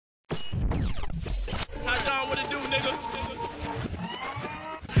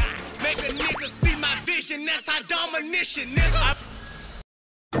that's HighDOMinition, nigga.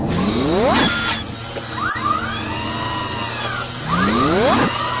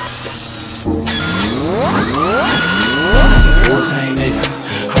 14, nigga.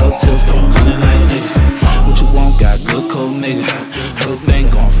 Hotels going 100 nights, nigga. What you want, got good cold, nigga. Everything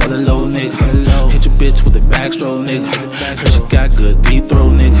going for the low, nigga. Hit your bitch with a backstroke, nigga. Cause she got good deep throw,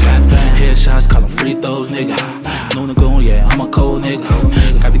 nigga. Headshots, call them free throws, nigga. Luna Goon, yeah, I'm a cold nigga.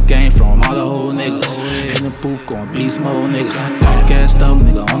 Got the game from all the old niggas. In the booth going beast mode, nigga. Gassed up,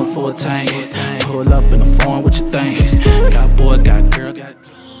 nigga, on the 14. Pull up in the phone with your things. Got boy, got girl, got...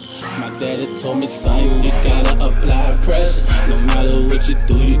 My daddy told me, son, you gotta apply pressure. No matter what you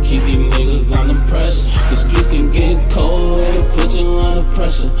do, you keep these niggas under pressure. The streets can get cold, it'll put you under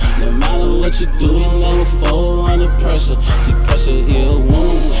pressure. No matter what you do, you never fall under pressure. See, pressure heal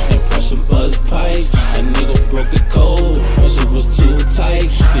wounds, and pressure bust pipes. A nigga broke the code, the pressure was too tight.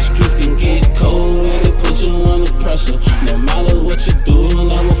 The streets can get cold, it'll put you under pressure. No matter what you do, you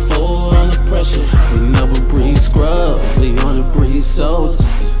never fall under pressure. We never breathe scrubs, we only breathe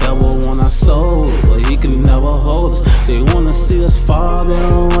soldiers. Devil want our soul, but he can never hold us. They wanna see us fall, they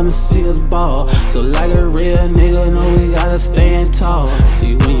don't wanna see us ball. So like a real nigga, know we gotta stand tall.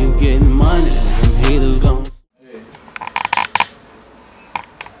 See, when you getting money, them haters gon'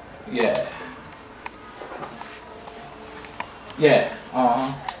 yeah. Yeah,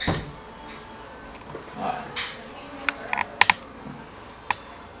 alright.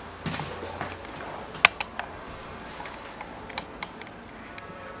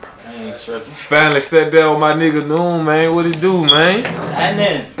 Finally sat down with my nigga Noon, man. What it do, man? And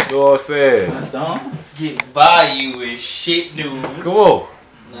then, You know what I'm saying? I don't get by you with shit, dude. Come on.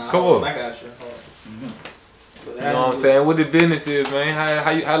 Nah, Come on. I got you. You know what I'm saying? What the business is, man?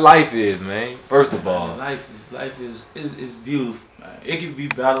 How life is, man? First of all. Life is beautiful, man. It can be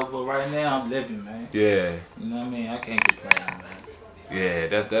better, but right now I'm living, man. Yeah. You know what I mean? I can't complain, man. Yeah,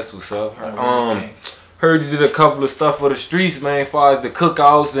 that's what's up. I really can't. Heard you did a couple of stuff for the streets, man, as far as the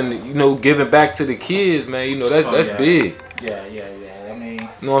cookouts and, you know, giving back to the kids, man. You know, that's yeah. big. Yeah. I mean,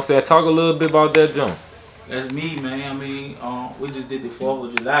 You know what I'm saying? Talk a little bit about that jump. that's me, man. I mean, we just did the 4th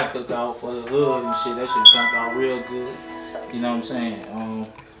of July cookout for the hood and shit. That shit turned out real good. You know what I'm saying?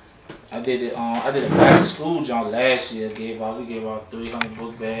 I did it. I did a back to school jump last year. We gave out 300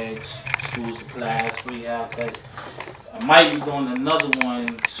 book bags, school supplies, free haircuts. I might be doing another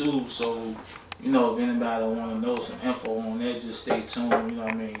one too. So, you know, if anybody want to know some info on that, just stay tuned. You know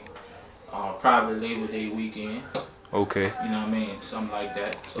what I mean? Probably Labor Day weekend. Okay. You know what I mean? Something like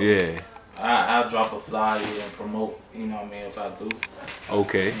that. So Yeah. I'll drop a flyer and promote. You know what I mean? If I do.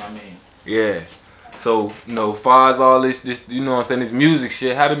 Okay. You know what I mean? Yeah. So, you know, far as all this, you know what I'm saying, this music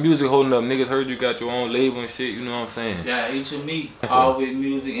shit, how the music holding up? Niggas heard you got your own label and shit, you know what I'm saying? Yeah, HME. Hallway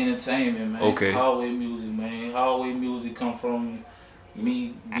Music Entertainment, man. Okay. Hallway Music, man. Hallway Music come from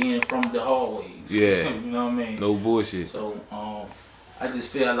me being from the hallways. Yeah. You know what I mean? No bullshit. So, I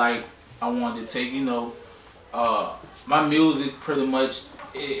just feel like I wanted to take, you know, my music pretty much,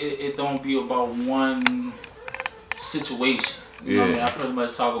 it don't be about one situation. You know what I mean? I pretty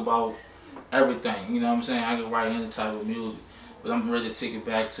much talk about everything. You know what I'm saying? I can write any type of music, but I'm ready to take it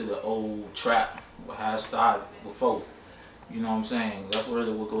back to the old trap, how I started before. You know what I'm saying? That's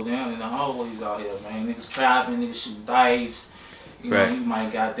really what go down in the hallways out here, man. Niggas trapping, niggas shoot dice. You know, you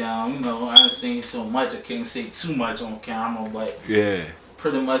might got down, you know, I done seen so much, I can't say too much on camera, but yeah,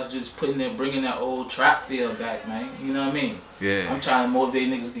 pretty much just bringing that old trap feel back, man. You know what I mean? Yeah. I'm trying to motivate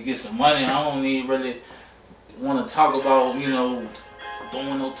niggas to get some money. I don't even really want to talk about, you know,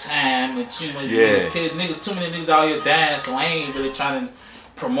 doing no time and too much niggas, too many niggas out here dying, so I ain't really trying to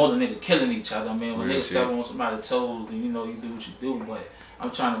promote a nigga killing each other, man. When niggas step on somebody's toes, then you know you do what you do, but I'm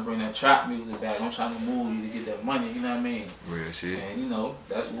trying to bring that trap music back. I'm trying to move you to get that money, you know what I mean? Real shit. And you know,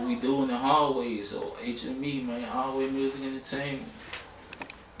 that's what we do in the hallways. So HME, man, Hallway Music Entertainment.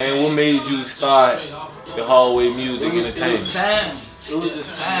 And what made you start the Hallway Music Entertainment? It was time. It was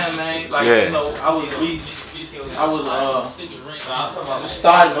just time, man. Like, you know, I was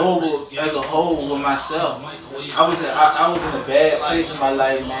starting over as a whole with myself. I was in a bad place in my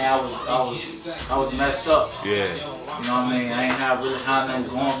life, man. I was messed up. Yeah. You know what I mean? I ain't really had nothing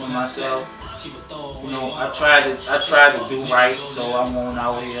going for myself. You know, I tried to do right, so I'm on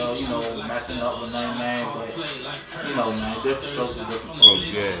out here, you know, messing up with nothing, man. But you know, man, different strokes are different folks.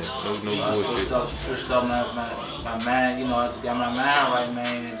 Yeah, no bullshit. Switched up my mind. You know, I just got my mind right,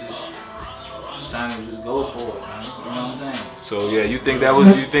 man, and just it's time to just go for it, man. You know what I'm saying? So yeah, you think that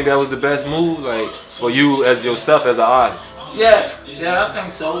was the best move, like for you as yourself as an artist? Yeah, I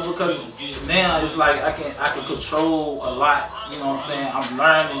think so, because now it's like I can control a lot. You know what I'm saying? I'm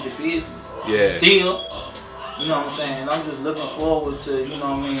learning the business. Yeah. Still, You know what I'm saying? I'm just looking forward to, you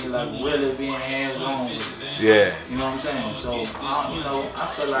know what I mean, like really being hands-on with it. Yeah. You know what I'm saying? So, you know, I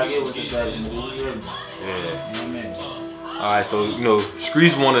feel like it was the best movie. Yeah. You know what I mean? Alright, so, you know,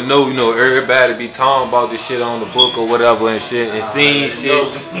 streets want to know, you know, everybody be talking about this shit on the book or whatever and shit, and seeing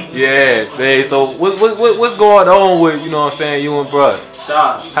shit. Yeah, man. So, what's going on with, you know what I'm saying, you and bruh?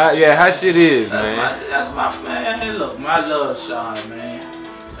 Sean. How shit is, man? That's my man. Look, my love, Sean, man.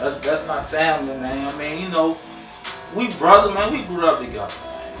 That's my family, man. I mean, you know, we brothers, man. We grew up together,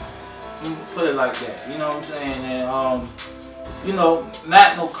 man. Put it like that. You know what I'm saying? And you know,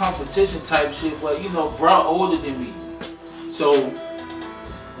 not no competition type shit, but you know, bro, older than me. So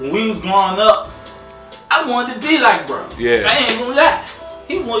when we was growing up, I wanted to be like bro. Yeah. I ain't gonna lie.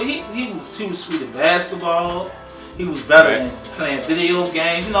 He was sweet at basketball. He was better in playing video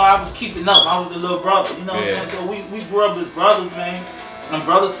games. You know, I was keeping up. I was the little brother. You know what I'm saying? So we grew up as brothers, man. And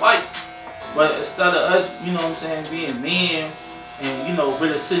brothers fight. But instead of us, you know what I'm saying, being men and, you know,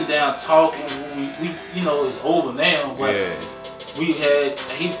 really sitting down talking, we you know, it's over now. But he had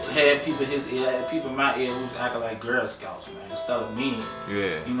people in his ear, I had people in my ear who was acting like Girl Scouts, man, instead of men.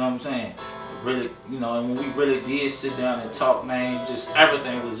 Yeah. You know what I'm saying? Really, you know, and when we really did sit down and talk, man, just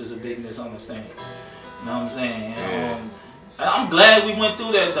everything was just a big misunderstanding. You know what I'm saying? And, I'm glad we went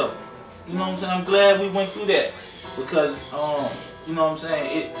through that though. You know what I'm saying? I'm glad we went through that because you know what I'm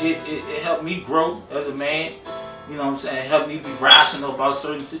saying? It helped me grow as a man. You know what I'm saying? It helped me be rational about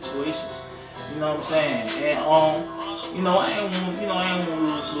certain situations. You know what I'm saying? And you know, I ain't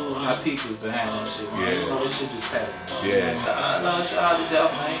gonna lose my people behind that shit, man. You know, this shit just passed. I love Sean to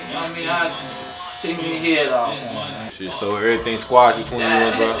death, man. You know what I mean? I take me head off on, man. Shit, so everything squashed between you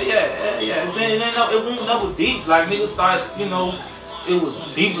and bro? Yeah. It won't never deep. Like niggas started, you know, it was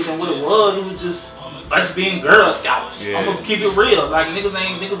deeper than what it was. It was just us being Girl Scouts. I'm gonna keep it real. Like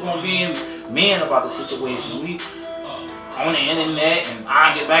niggas won't be men about the situation. We on the internet and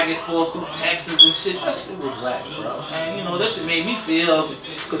I get back and forth through texts and shit. That shit was whack, bro. And you know, that shit made me feel,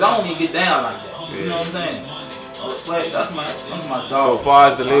 cause I don't even get down like that. You know what I'm saying? But that's my dog. So far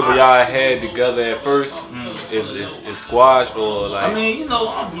as the label y'all had together at first, is squashed or like? I mean, you know,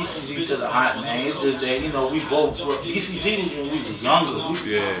 I'm BCG to the hot, man. It's just that, you know, we both BCG was when we were younger.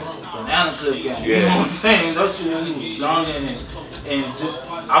 We Banana Clip gang. You know what I'm saying? That's when we were younger and just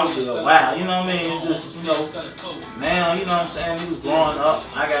out there, wow. You know what I mean? It's just, you know, now, you know what I'm saying? We was growing up.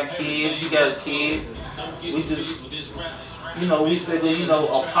 I got kids. You got a kid. We just, you know, we figure, you know,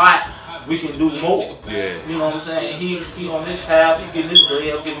 apart, we can do more. You know what I'm saying? He on his path, he getting his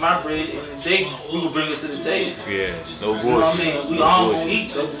bread, I'm getting my bread, and the day we can bring it to the table. No bullshit. You know what I mean? We all gonna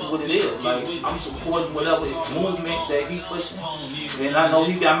eat, that's just what it is. Like, I'm supporting whatever movement that he pushing, and I know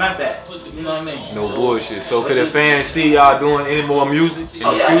he got my back. You know what I mean? No bullshit. So could the fans see y'all doing any more music in the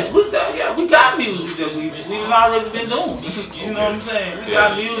future? We got music that we've already been doing. You know what I'm saying? We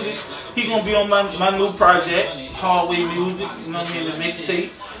got music. He gonna be on my new project, Hallway Music, you know what I mean, the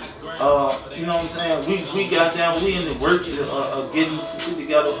mixtape. You know what I'm saying? We got down, we in the works of getting some shit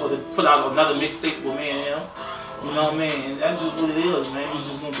together put out another mixtape with me and him. You know what I mean? And that's just what it is, man. We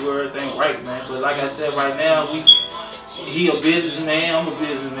just gonna do everything right, man. But like I said, right now, he a businessman, I'm a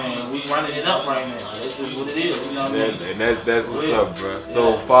businessman. We running it up right now. That's just what it is, you know what I mean? And that's what's up, bro.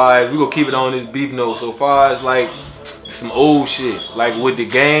 So far as, we gonna keep it on this beef note, so far as like some old shit, like with the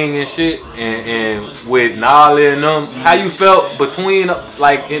gang and shit, and with Nolly and them, how you felt between,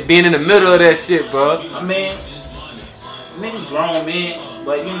 like, being in the middle of that shit, bro? I mean, niggas grown men,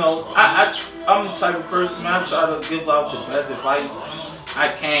 but you know, I'm the type of person, man, I try to give out the best advice I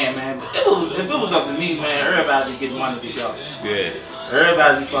can, man. But if it was up to me, man, everybody would get money together.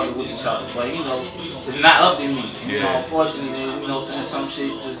 Everybody be fucking with each other, but you know, it's not up to me. You know, unfortunately, you know, some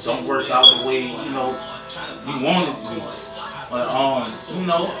shit just don't work out the way, you know, you want it to be. But you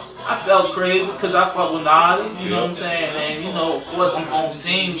know, I felt crazy because I fuck with Nolly, you know what I'm saying? And you know, of course I'm on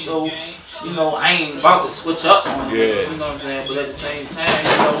team, so you know, I ain't about to switch up on him, you know what I'm saying? But at the same time,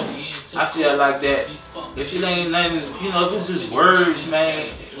 you know, I feel like that if it ain't nothing, you know, if it's just words, man,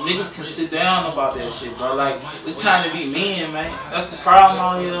 niggas can sit down about that shit, bro. Like, it's time to be men, man. That's the problem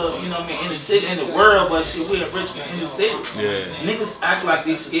out here, you know what I mean, in the city, in the world, but shit, we're in Richmond, in the city. Niggas act like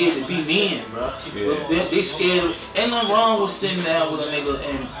they scared to be men, bro. They scared. Ain't nothing wrong with sitting down with a nigga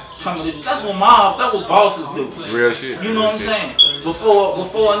and coming to, that's what bosses do. Real shit. You know what I'm saying? Before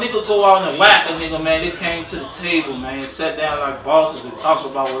a nigga go out and whack a nigga, man, they came to the table, man, sat down like bosses and talked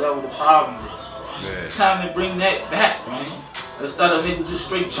about whatever the problem is. It's time to bring that back, man. Instead of niggas just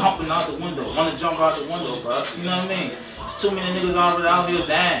straight jumping out the window, wanna jump out the window, bro. You know what I mean? There's too many niggas already out here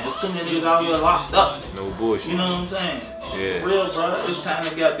dying. There's too many niggas out here locked up. No bullshit. You know what I'm saying? Yeah. For real, bro. It's time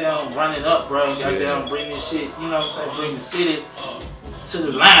to goddamn run it up, bro. And goddamn bring this shit, you know what I'm saying? Bring the city to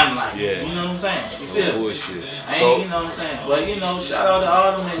the limelight. Yeah. You know what I'm saying? You feel No me? bullshit. I ain't, you know what I'm saying? But you know, shout out to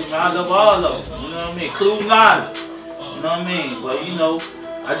all them niggas, man. I love all of them. You know what I mean? Including Nolly. You know what I mean? But you know,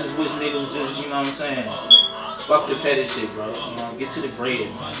 I just wish niggas just, you know what I'm saying? Fuck the petty shit, bro. You know, get to the bread,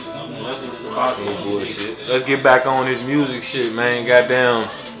 man. You know, that's what it's about. No bullshit. Let's get back on this music shit, man. Goddamn.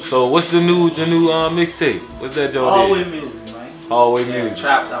 So what's the new mixtape? What's that, Joe? Always music, man. Always Yeah, music.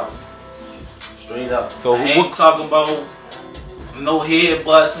 trapped out. Straight up. So I ain't talking about no head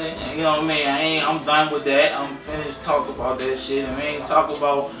busting. You know what I mean? I'm done with that. I'm finished talking about that shit. And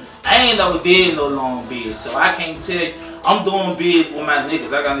I ain't never did no long bid. So I can't tell you. I'm doing bids with my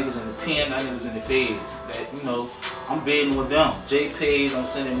niggas. I got niggas in the pen, I got niggas in the feds. That, you know, I'm bidding with them. JPays, I'm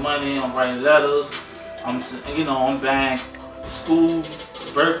sending money, I'm writing letters. I'm buying school,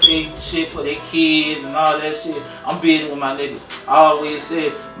 birthday shit for their kids and all that shit. I'm bidding with my niggas. I always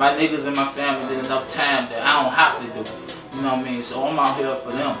said my niggas and my family did enough time that I don't have to do it. You know what I mean? So I'm out here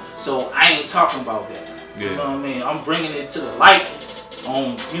for them. So I ain't talking about that. Yeah. You know what I mean? I'm bringing it to the light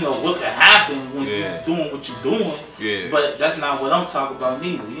on, you know, what could happen when you're doing what you're doing. Yeah. But that's not what I'm talking about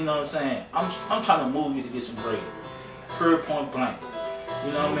neither. You know what I'm saying? I'm trying to move you to get some bread. Period, point blank.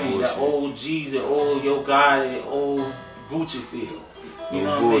 You know what I mean? That old Jeezy, old Yo Gotti, old Gucci feel. You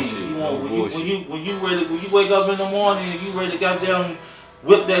know what I mean? You want when you wake up in the morning and you ready to goddamn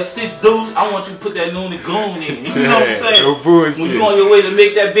whip that 6 deuce, I want you to put that Goon in. You know what I'm saying? No bullshit. When you on your way to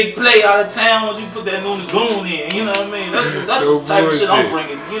make that big play out of town, I want you to put that Goon in. You know what I mean? That's No the type of shit I'm bullshit.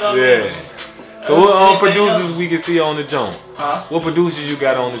 bringing. You know what I mean? So what producers we can see on the joint? Huh? What producers you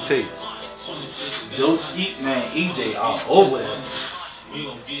got on the tape? Joe Skeet, man, EJ all over that.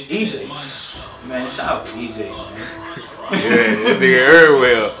 EJ, man, shout out to EJ, man. Yeah, that nigga heard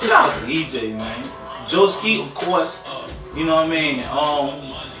well. Shout out to EJ, man. Joe Skeet, of course. You know what I mean?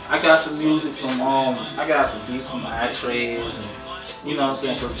 I got some music from I got some beats from iTrades and you know what I'm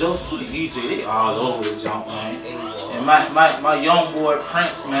saying? Cause Joe Skeet and EJ, they all over the jump, man. And my young boy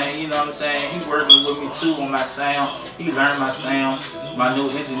Prince, man, you know what I'm saying? He working with me too on my sound. He learned my sound. My new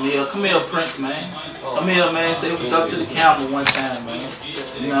engineer. Come here, Prince, man. Come here, man. Say what's up to the camera one time, man.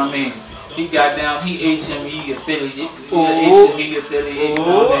 You know what I mean? He got down, he HME affiliate. He HME affiliate, you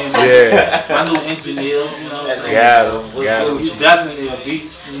know what I mean? Yeah. My new engineer, you know what I'm saying? Got him. He's definitely a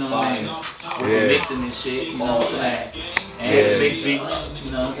beast, you know what I mean? With the mixing and shit, you know what I'm saying? And big beats, you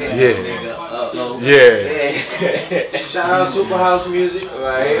know what I'm saying? Shout out Super House Music.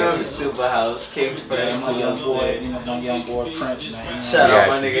 Right, Super House, King Prince. My young boy, you know, my young boy Prince, man. You know, Shout out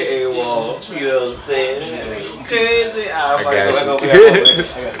my nigga A-Wall, you know what I'm saying? Crazy. I got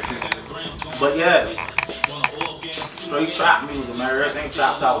but yeah, straight trap music, man. Everything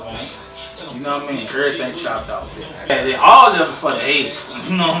chopped out, man. You know what I mean? Everything chopped out. Yeah, they all of them for the haters.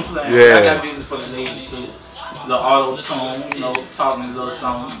 You know what I'm saying? Yeah. I got music for the ladies too. The auto tune, you know, talking a little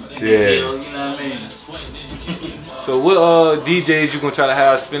something. Yeah. You know what I mean? So what DJs you gonna try to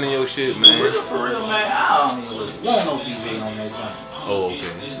have spinning your shit, man? For real, man. I don't even really want no DJ on that joint. Oh, okay.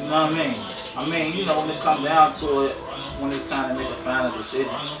 You know what I mean? I mean, you know, when it comes down to it, when it's time to make a final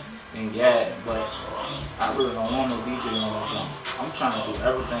decision, then yeah, but I really don't want no DJ on that joint. I'm trying to do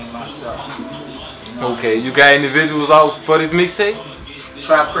everything myself. You know Okay, you got individuals out for this mixtape?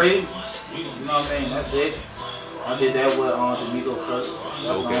 Trap Crazy. You know what I mean? That's it. I did that with D'Amigo first. That's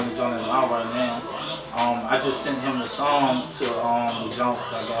the only joint that's out right now. I just sent him the song to the joint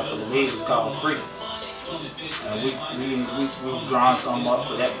that I got for the ladies called Free. And we drawing something up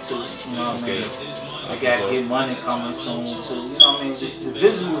for that too. You know what I mean? I got Get Money coming soon too. You know what I mean? The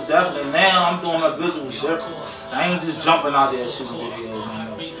visuals definitely, now I'm doing my visuals different. I ain't just jumping out there shooting videos,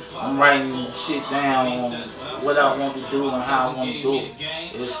 man. I'm writing shit down on what I want to do and how I want to do it.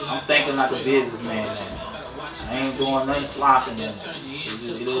 I'm thinking like a businessman now. I ain't doing nothing slopping in it.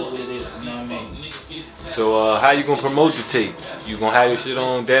 It is what it is, you know what I mean? So how you gonna promote the tape? You gonna have your shit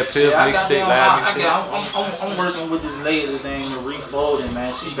on that Piff mixtape, live mixtape? I'm working with this lady named Refolding,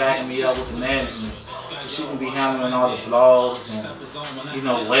 man. She backing me up with the management. So she can be handling all the blogs and, you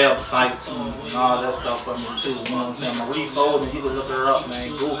know, websites and all that stuff for me too. You know what I'm saying? Marie Folding, you can look her up,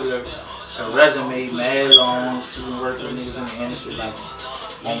 man. Google her resume, mad long. She been working with niggas in the industry like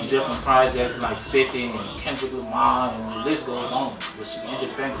on different projects like 50 and Kendrick Lamar and the list goes on. But she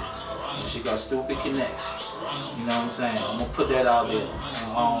independent and she got stupid connects. You know what I'm saying? I'm gonna put that out there.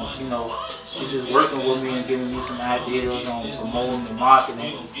 And, you know, she just working with me and giving me some ideas on promoting and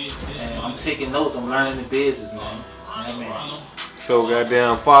marketing. And I'm taking notes. I'm learning the business, man. I mean? So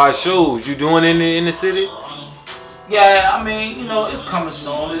goddamn 5 shows you doing in the city? Yeah, I mean, you know, it's coming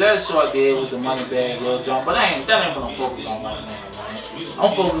soon. That show I did with the Money Bag Yo Jump, but that ain't what I'm focused on right now, man.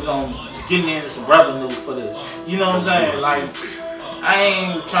 I'm focused on getting in some revenue for this. You know what I'm saying? Like, I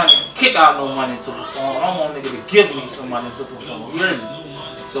ain't trying to kick out no money to perform. I want nigga to give me some money to perform. You hear me?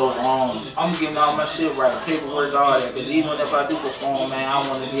 So I'm getting all my shit right, paperwork, all that. Cause even if I do perform, man, I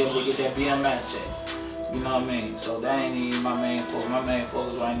want to be able to get that BMX check. You know what I mean? So that ain't even my main focus. My main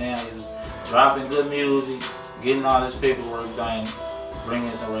focus right now is dropping good music, getting all this paperwork done,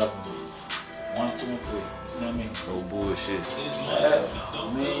 bringing some revenue. 1, 2, and 3. You know what I mean? No bullshit. Yeah, I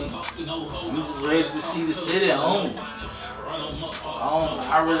mean, we just ready to see the city home. I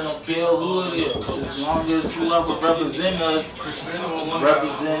really don't care who it is, as long as whoever represent us,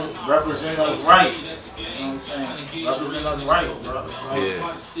 represent us right. You know what I'm saying? Represent us right, bro. Like,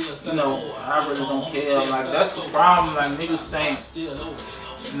 Yeah. You know, I really don't care. Like, that's the problem. Like, niggas think, you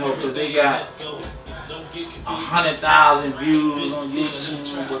know, because they got 100,000 views on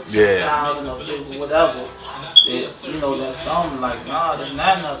YouTube or 10,000 or 50, whatever. You know, that's something like, nah, that's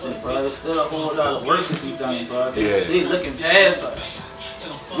not nothing, bro. There's still a whole lot of work to be done, bro. They looking past us.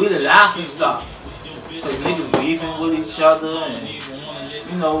 We the laughing stock. Because niggas beefing with each other and,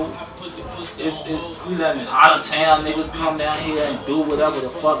 you know, we letting out of town niggas come down here and do whatever the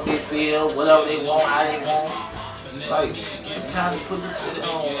fuck they feel, whatever they want, how they want. Like, it's time to put this shit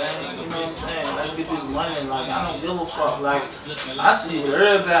on, man. You know what I'm saying? Let's get this money. Like, I don't give a fuck. Like, I see with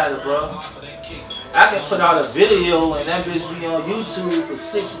everybody, bro. I can put out a video and that bitch be on YouTube for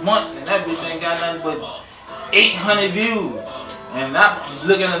 6 months and that bitch ain't got nothing but 800 views. And I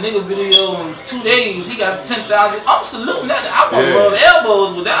look at a nigga video in 2 days, he got 10,000. I'm saluting that. I want to rub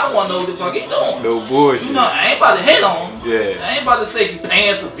elbows with that. I want to know what the fuck he doing. No bullshit. You know, I ain't about to hate on him. Yeah. I ain't about to say he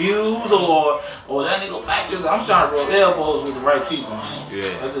paying for views or that nigga back there. I'm trying to rub elbows with the right people, man. Yeah.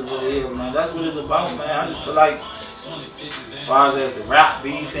 That's just what it is, man. That's what it's about, man. I just feel like as far as the rap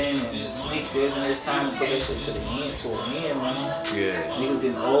beefing and the sneak this and it's time to put that shit to the end, man. Yeah. Niggas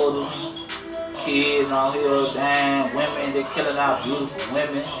getting older. Kids out here, damn, women, they killing our beautiful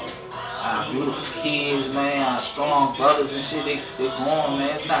women, our beautiful kids, man, our strong brothers and shit, they going, man.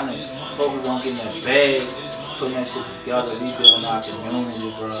 It's time to focus on getting that bag, putting that shit together, rebuilding our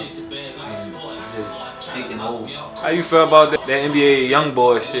community, bro, and just taking over. How you feel about that NBA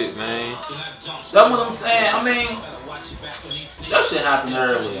YoungBoy shit, man? That's what I'm saying. I mean, that shit happened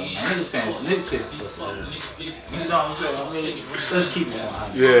earlier, man. Niggas paying for pussy earlier. You know what I'm saying? I mean, let's keep it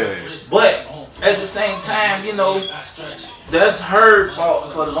 100. Yeah. But at the same time, you know, that's her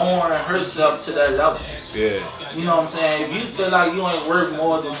fault for lowering herself to that level. Yeah. You know what I'm saying? If you feel like you ain't worth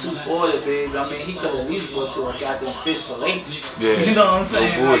more than 240, baby, I mean, he could at least go to a goddamn fish fillet. Yeah. You know what I'm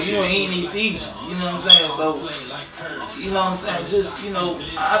saying? No Like, you ain't eating feed you. You know what I'm saying? So, you know what I'm saying? Just, you know,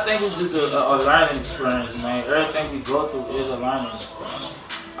 I think it's just a learning experience, man. Everything we go through is a learning experience.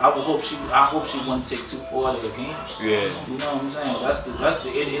 I hope she wouldn't take 240 again. Yeah. You know what I'm saying?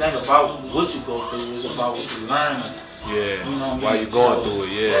 It ain't about what you go through, it's about what you learn. Yeah. You know what I mean? While you going through it,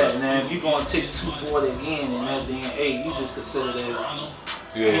 yeah. Now if you gonna take 240 again and that then, hey, you just consider it as,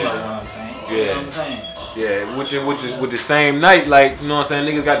 Yeah. you know what I'm saying? Yeah. You know what I'm saying? Yeah, with the same night, like, you know what I'm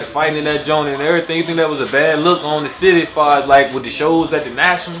saying, niggas got to fighting in that joint and everything. You think that was a bad look on the city as far as like with the shows at the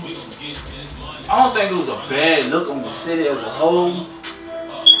National? I don't think it was a bad look on the city as a whole.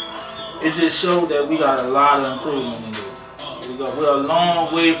 It just showed that we got a lot of improvement in it. We're a long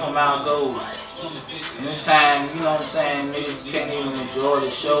way from our goal. Anytime, you know what I'm saying, niggas can't even enjoy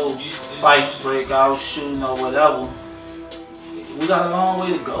the show, fights break out, shooting or whatever. We got a long way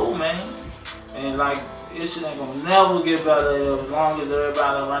to go, man. And like, this shit ain't gonna never get better as long as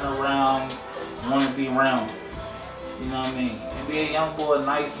everybody running around wanna be around it. You know what I mean? NBA YoungBoy,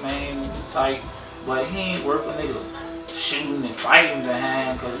 nice man, tight, but he ain't worth a nigga shooting and fighting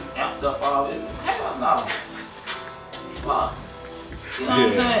behind because he amped up all this. Hell no. Fuck. You know what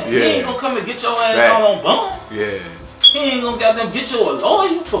I'm saying? Yeah. He ain't gonna come and get your ass all on bum. Yeah. He ain't gonna goddamn get you a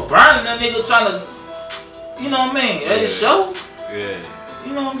lawyer for burning that nigga trying to, you know what I mean, at his show. Yeah.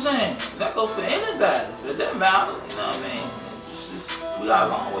 You know what I'm saying? That goes for anybody. It doesn't matter, you know what I mean? It's just, we got a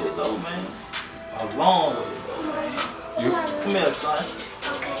long way to go, man. A long way to go, man. Come here, son.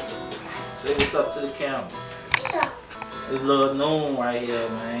 Okay. Say what's up to the camera. What's up? It's Lil Noon right here,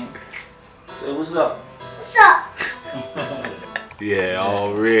 man. Say what's up. What's up? Yeah,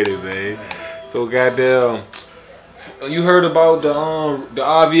 already, man. So goddamn, you heard about the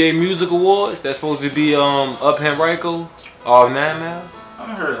RVA Music Awards? That's supposed to be up in Henrico off 9 Mile?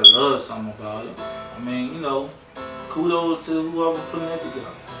 I heard a little something about it. I mean, you know, kudos to whoever putting that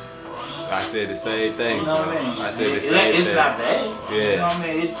together. I said the same thing. You know what I mean? I said the same thing. It's not bad. Yeah. You know what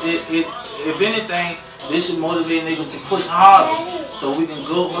I mean? If anything, this should motivate niggas to push harder, so we can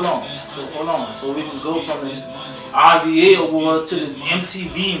go. Hold on. So we can go from the RVA awards to the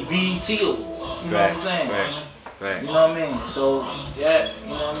MTV and BET awards. You know what I'm saying? Right. You know what I mean? So yeah,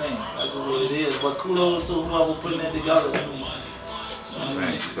 you know what I mean? That's just what it is. But kudos to whoever putting that together. You know what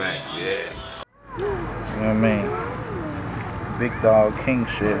I mean? Yeah. You know what I mean? Big dog king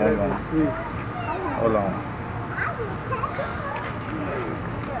shit. Hold on.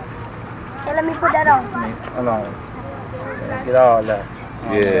 Okay, let me put that on. Hold on. Yeah, get all that.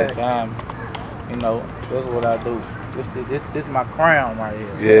 Yeah. Damn. You know, this is what I do. This my crown right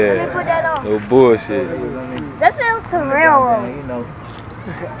here. Yeah. Let me put that on. No bullshit. That feels some railroad. You know.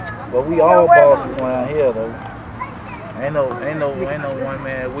 But we all bosses around here though. Ain't no one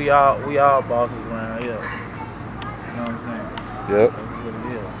man. We all bosses around here. You know what I'm saying? Yep. That's what it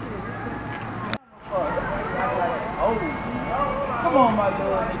is. Oh, come on, my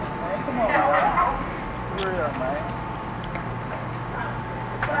little nigga, man. Come on, man. For real, man.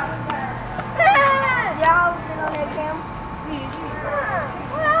 Y'all been on that cam?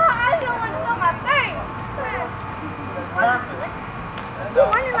 Well, I don't want to know my thing. Perfect. You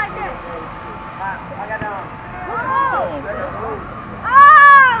running like that? I got down. Oh,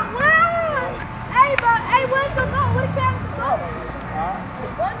 wow. Hey, bro. Hey, where's the go? Where's the camera go?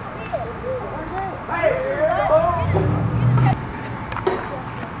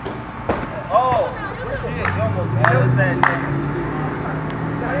 Oh, shit, you almost had that thing.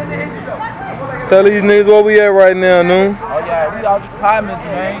 Tell these niggas where we at right now, Noon. Oh yeah, we out the apartments,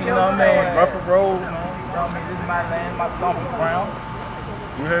 man. You know what I mean? Rufford Road, man. You know what I mean? This is my land, my stomping ground.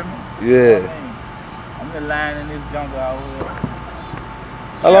 You heard me? Yeah. I'm the lion in this jungle out here.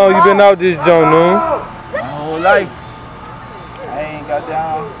 How long you been out this joint, Noon? My whole life. I ain't got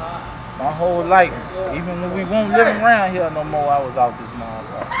down. My whole life. Even when we weren't living around here no more, I was out this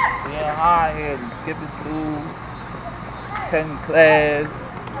motherfucker. Being hard headed, skipping school, cutting class,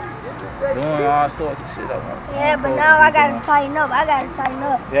 doing all sorts of shit. Yeah, but now I gotta tighten up.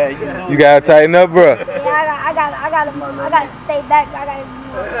 Yeah, you know. You gotta tighten up, bro. Yeah, I gotta stay back. I gotta.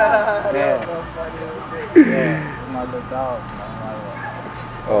 Yeah. My little dog, man.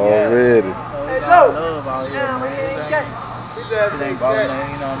 Already. Love out here, man. Shit ain't about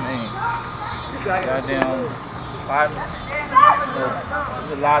nothing, you know what I mean? Goddamn,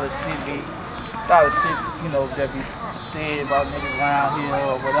 there's a lot of shit, you know, that be said about niggas around here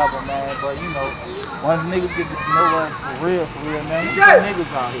or whatever, man. But you know, once niggas get to know us for real, man, we got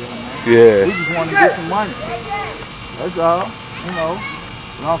niggas out here, man. Yeah. We just want to get some money. That's all, you know.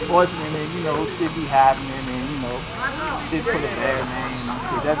 But unfortunately, you know, shit be happening and, you know, shit put a bad name and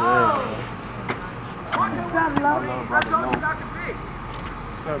shit. That's real, man. I love brother Lo.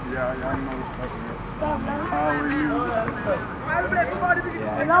 What's up, y'all? Y'all know what's up, man. How are you?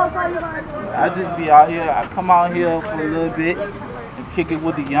 Yeah, I just be out here. I come out here for a little bit and kick it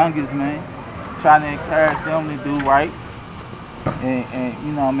with the youngest, man. Trying to encourage them to do right. And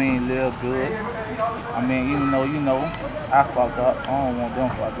you know what I mean, live good. I mean, even though, you know, I fucked up, I don't want them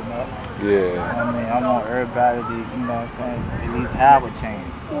fucking up. Yeah. You know what I mean, I want everybody to, you know what I'm saying, at least have a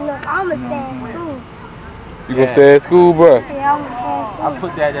change. You know, I'ma stay in school. You gonna stay at school, bro? Yeah, I'ma stay in school. I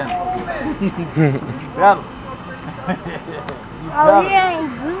put that in. You better. Oh, he ain't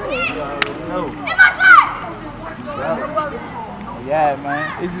good. No. Yeah,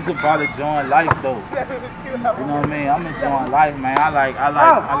 man. It's just about enjoying life, though. You know what I mean? I'm enjoying life, man. I like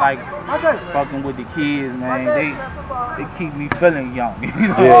fucking with the kids, man. They keep me feeling young. You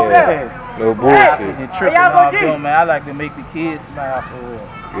know what I'm saying? No bullshit. And tripping on them, man. I like to make the kids smile for real.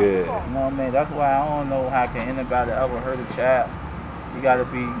 Yeah. You know what I mean? That's why I don't know how can anybody ever hurt a child. You gotta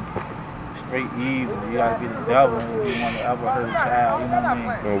be straight evil. You gotta be the devil if you want to ever hurt a child. You know what I mean?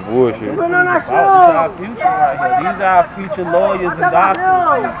 No bullshit. This is our future right here. These are our future lawyers and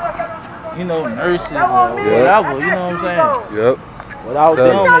doctors, and, you know, nurses or whatever. You know what I'm saying? Yep. Without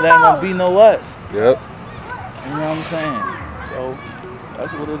them, it ain't gonna be no us. Yep. You know what I'm saying? So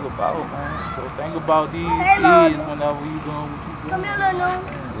that's what it's about, man. So think about these kids whenever you doing what you doing. Come here, little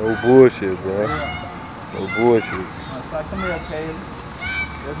No bullshit, bro. No bullshit. Come here, Kaylee.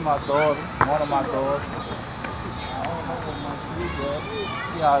 This is my daughter, one of my daughters. I don't know what my kid does.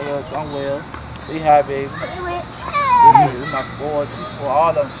 She out here somewhere. Say hi, baby. This is my spoiled. She's spoiled.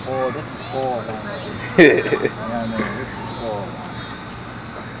 All of them spoiled. This is spoiled one. You know what I mean? This is spoiled.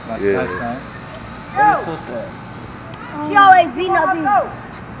 My son. Where's your sister at? She always beating up me.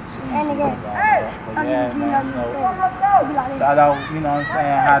 And again. But yeah, man, you know, shout out, you know what I'm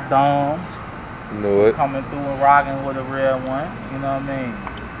saying, HighDOM. You know it. Coming through and rocking with a real one, you know what I mean?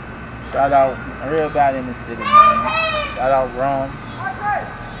 Shout out everybody in the city, man. Shout out Rome.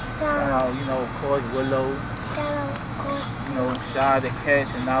 Shout out, you know, of course, Willow. You know, shout out to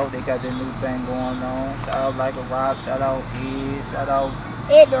Cashing Out. They got their new thing going on. Shout out Like a Rock. Shout out Ed. Shout out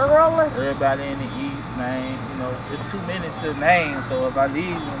everybody in the East, man. You know, it's too many to name. So if I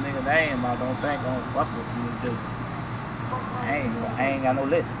leave a nigga name, I don't think I'm gonna fuck with you. It's just I ain't got no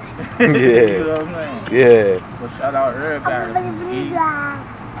list. Yeah. You know what I'm saying? Yeah. But shout out everybody in the East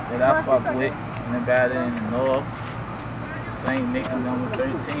that I fuck with, and everybody in the North. St. Nick and number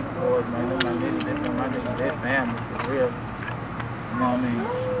 13 boys, man. They're my niggas, they're family for real. You know what I mean?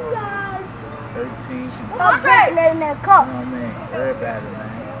 13. You know what I mean? Everybody,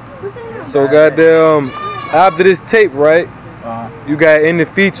 man. So goddamn, after this tape, right? You got any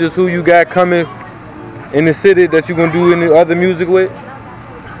features who you got coming in the city that you gonna do any other music with?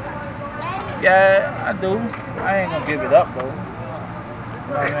 Yeah, I do. I ain't gonna give it up though. You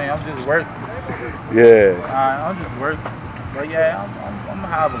know what I mean? I'm just working. Yeah. I'm just working. But yeah, I'm gonna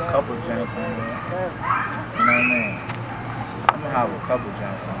have a couple joints on there. You know what I mean? I'm gonna have a couple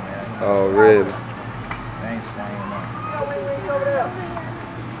joints on there. You know Oh, really? They ain't swinging up.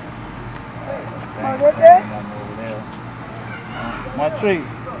 Montrese.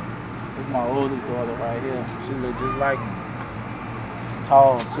 This is my oldest daughter right here. She look just like me.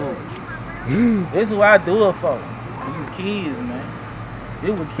 Tall too. This is who I do it for. These kids, man.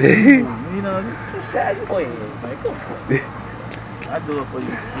 They were kids, you know, just shy as well, man. Come on. I do it for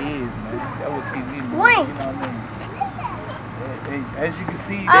these kids, man. That would keep me moving, you know what I mean? As you can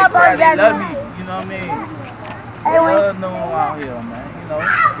see, they love me, you know what I mean? They love no one out here, man, you know?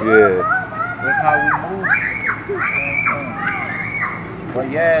 Yeah. That's how we move, you know what I'm saying? But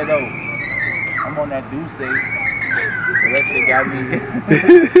yeah, though, I'm on that Duce, so that shit got me,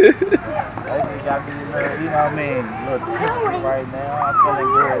 that shit got me, you know what I mean? A little tipsy right now, I'm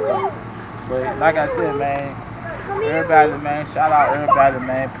feeling good, though. But like I said, man, everybody, man, shout out everybody,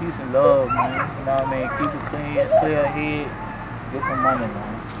 man. Peace and love, man. You know what I mean? Keep it clean, clear head, get some money,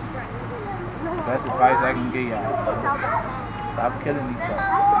 man. Best advice I can give y'all. Stop killing each other.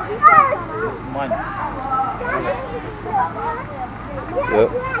 Get some money. Yep.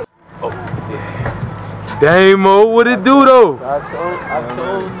 Oh, yeah. Damo, what it do though? So I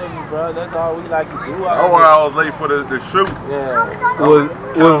told niggas, bro, that's all we like to do. I was late for the shoot. Yeah.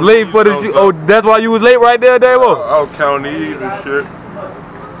 Was late for the shoot. Oh, that's why you was late right there, Damo? I was counting these and shit.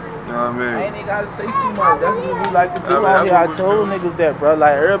 You know what I mean? I ain't even gotta say too much. That's what we like to do out here. I told niggas that, bro.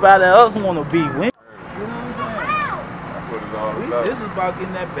 Like, everybody else wanna be winning. You know what I'm saying? That's what it's all about. This is about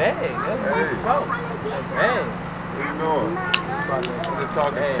getting that bag. That's what it's about. That bag. What you doing? I'm just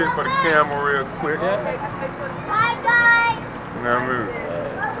talking shit for the camera real quick. Hi guys. You know what I mean?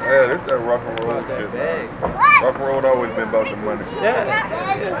 Yeah, this that rock and roll shit. Rock and roll always been about the money. Yeah.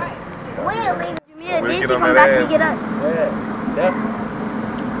 We ain't leaving Jamaica. We'll They get should on come that back ass. and get us. Yeah, definitely.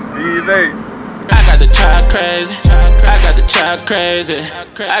 These I got the child crazy. I got the child crazy.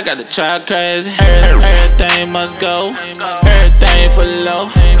 I got the child crazy. Everything must go. Everything for low.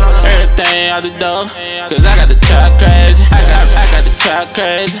 Everything out the door. Cause I got the child crazy. I got the child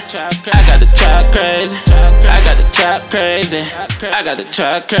crazy. I got the child crazy. I got the child crazy. I got the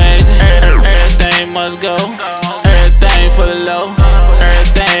child crazy. Everything must go. Everything for low.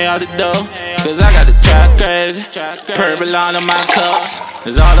 Everything out the door. Cause I got the child crazy. Purple on my cups.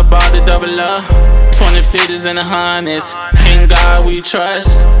 It's all about the double up. 20 50s and the hundreds. In God we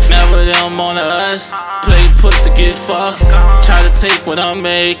trust. Never them on us. Play pussy, get fucked. Try to take what I'm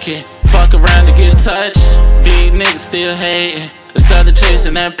making. Fuck around to get touched. These niggas still hating. Instead of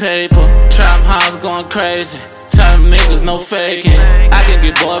chasing that paper. Trap house going crazy. Tell them niggas no faking. I can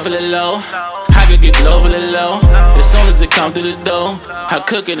get bored for the low. I can get low for the low. As soon as it come through the door, I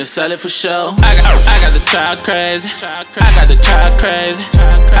cook it and sell it for sure. I got the child crazy. I got the child crazy.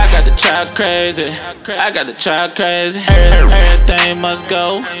 I got the child crazy. I got the child crazy. Everything must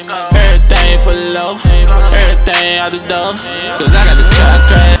go. Everything for low. Everything out the door. Cause I got the child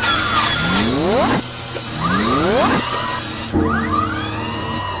crazy.